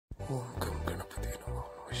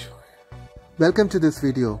Welcome to this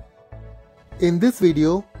video. In this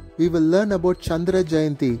video, we will learn about Chandra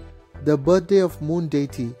Jayanthi, the birthday of moon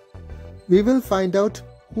deity. We will find out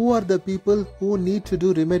who are the people who need to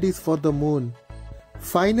do remedies for the moon.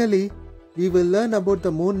 Finally, we will learn about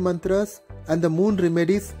the moon mantras and the moon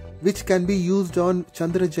remedies which can be used on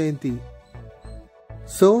Chandra Jayanthi.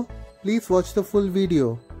 So, please watch the full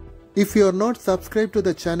video. If you are not subscribed to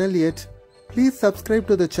the channel yet, please subscribe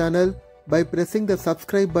to the channel by pressing the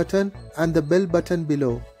subscribe button and the bell button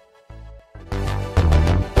below.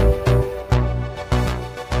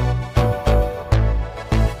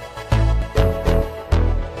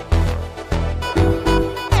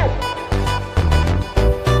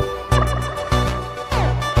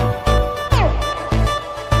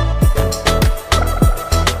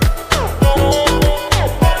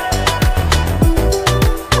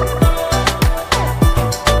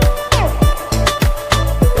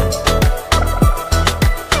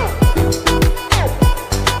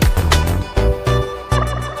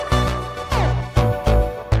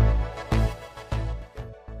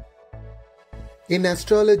 In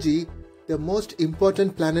astrology, the most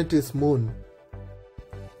important planet is moon.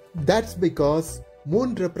 That's because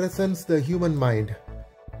moon represents the human mind.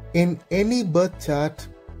 In any birth chart,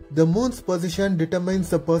 the moon's position determines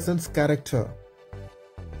the person's character.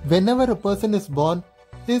 Whenever a person is born,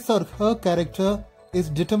 his or her character is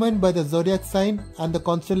determined by the zodiac sign and the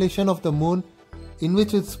constellation of the moon in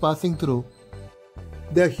which it's passing through.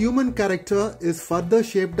 The human character is further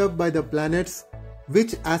shaped up by the planets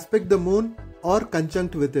which aspect the moon or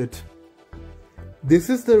conjunct with it. This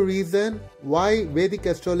is the reason why Vedic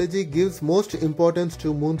astrology gives most importance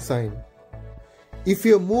to moon sign. If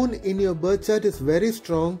your moon in your birth chart is very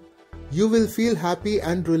strong, you will feel happy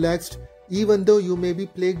and relaxed even though you may be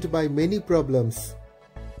plagued by many problems.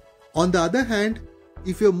 On the other hand,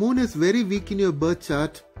 if your moon is very weak in your birth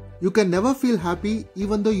chart, you can never feel happy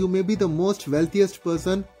even though you may be the most wealthiest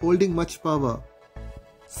person holding much power.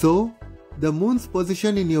 So, the moon's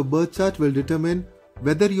position in your birth chart will determine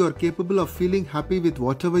whether you are capable of feeling happy with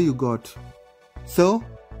whatever you got. So,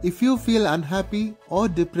 if you feel unhappy or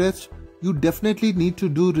depressed, you definitely need to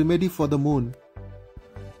do remedy for the moon.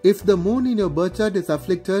 If the moon in your birth chart is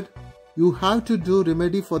afflicted, you have to do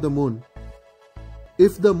remedy for the moon.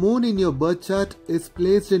 If the moon in your birth chart is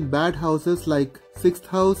placed in bad houses like 6th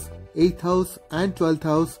house, 8th house and 12th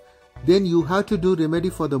house, then you have to do remedy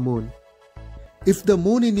for the moon. If the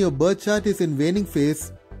moon in your birth chart is in waning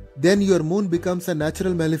phase, then your moon becomes a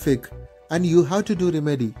natural malefic and you have to do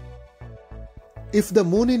remedy. If the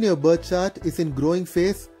moon in your birth chart is in growing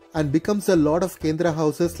phase and becomes a lot of Kendra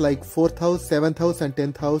houses like 4th house, 7th house and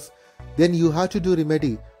 10th house, then you have to do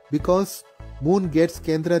remedy because moon gets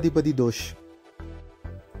Kendradipati dosh.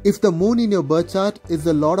 If the moon in your birth chart is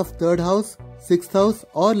a lot of 3rd house, 6th house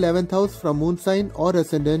or 11th house from moon sign or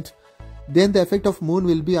ascendant, then the effect of moon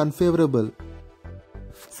will be unfavorable.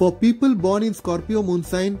 For people born in Scorpio moon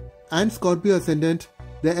sign and Scorpio ascendant,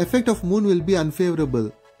 the effect of moon will be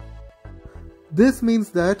unfavorable. This means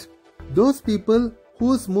that those people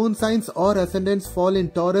whose moon signs or ascendants fall in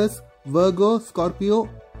Taurus, Virgo, Scorpio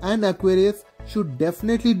and Aquarius should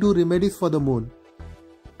definitely do remedies for the moon.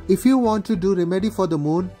 If you want to do remedy for the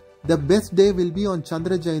moon, the best day will be on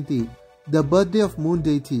Chandra Jayanthi, the birthday of moon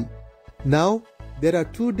deity. Now, there are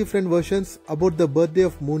two different versions about the birthday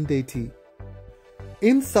of moon deity.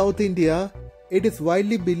 In South India, it is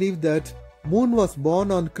widely believed that moon was born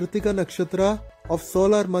on Kritika Nakshatra of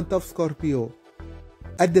solar month of Scorpio.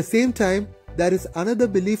 At the same time, there is another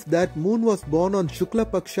belief that moon was born on Shukla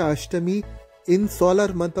Paksha Ashtami in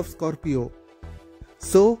solar month of Scorpio.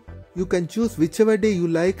 So, you can choose whichever day you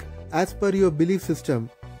like as per your belief system.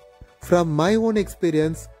 From my own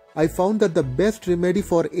experience, I found that the best remedy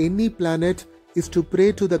for any planet is to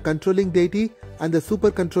pray to the controlling deity and the super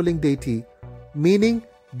controlling deity, meaning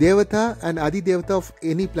Devata and Adi Devata of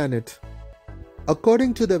any planet.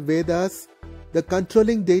 According to the Vedas, the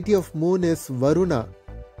controlling deity of moon is Varuna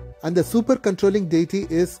and the super controlling deity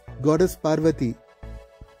is goddess Parvati.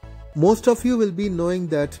 Most of you will be knowing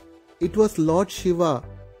that it was Lord Shiva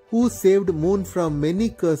who saved moon from many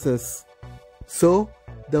curses. So,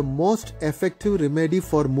 the most effective remedy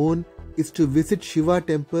for moon is to visit Shiva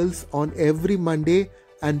temples on every Monday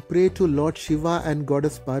and pray to Lord Shiva and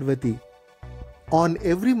goddess Parvati. On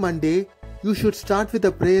every Monday, you should start with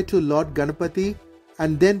a prayer to Lord Ganapati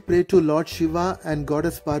and then pray to Lord Shiva and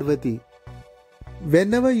goddess Parvati.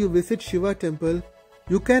 Whenever you visit Shiva temple,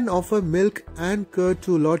 you can offer milk and curd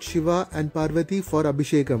to Lord Shiva and Parvati for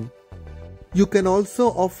Abhishekam. You can also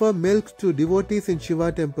offer milk to devotees in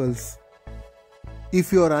Shiva temples.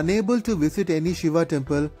 If you are unable to visit any Shiva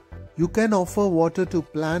temple, you can offer water to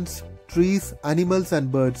plants, trees, animals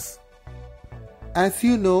and birds. As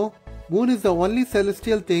you know, moon is the only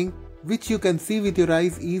celestial thing which you can see with your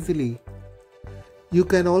eyes easily. You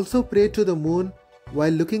can also pray to the moon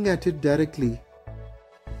while looking at it directly.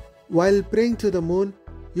 While praying to the moon,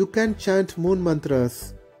 you can chant moon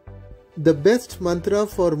mantras. The best mantra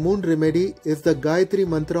for moon remedy is the Gayatri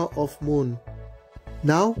mantra of moon.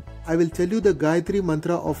 Now, I will tell you the Gayatri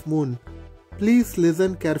mantra of moon. Please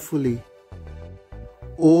listen carefully.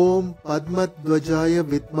 Om Padmat Dvajaya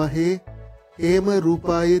Vitmahe Hema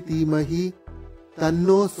Rupaya Dhimahi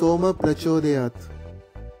Tanno Soma Prachodayat.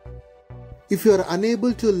 If you are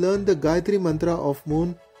unable to learn the Gayatri mantra of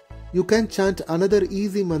moon, you can chant another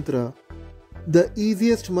easy mantra. The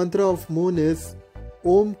easiest mantra of moon is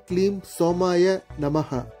Om Klim Somaya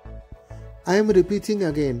Namaha. I am repeating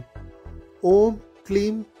again. Om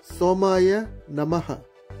Klim Somaya Namaha.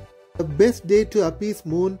 The best day to appease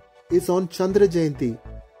moon is on Chandra Jayanthi.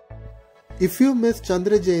 If you miss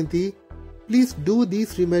Chandra Jayanthi, please do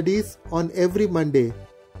these remedies on every Monday.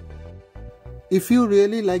 If you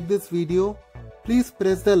really like this video, please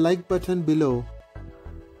press the like button below.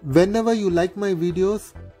 Whenever you like my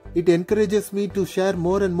videos, it encourages me to share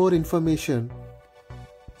more and more information.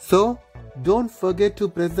 So, don't forget to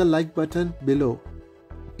press the like button below.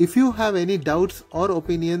 If you have any doubts or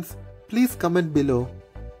opinions, please comment below.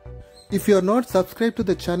 If you are not subscribed to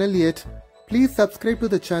the channel yet, please subscribe to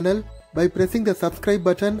the channel by pressing the subscribe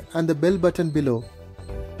button and the bell button below.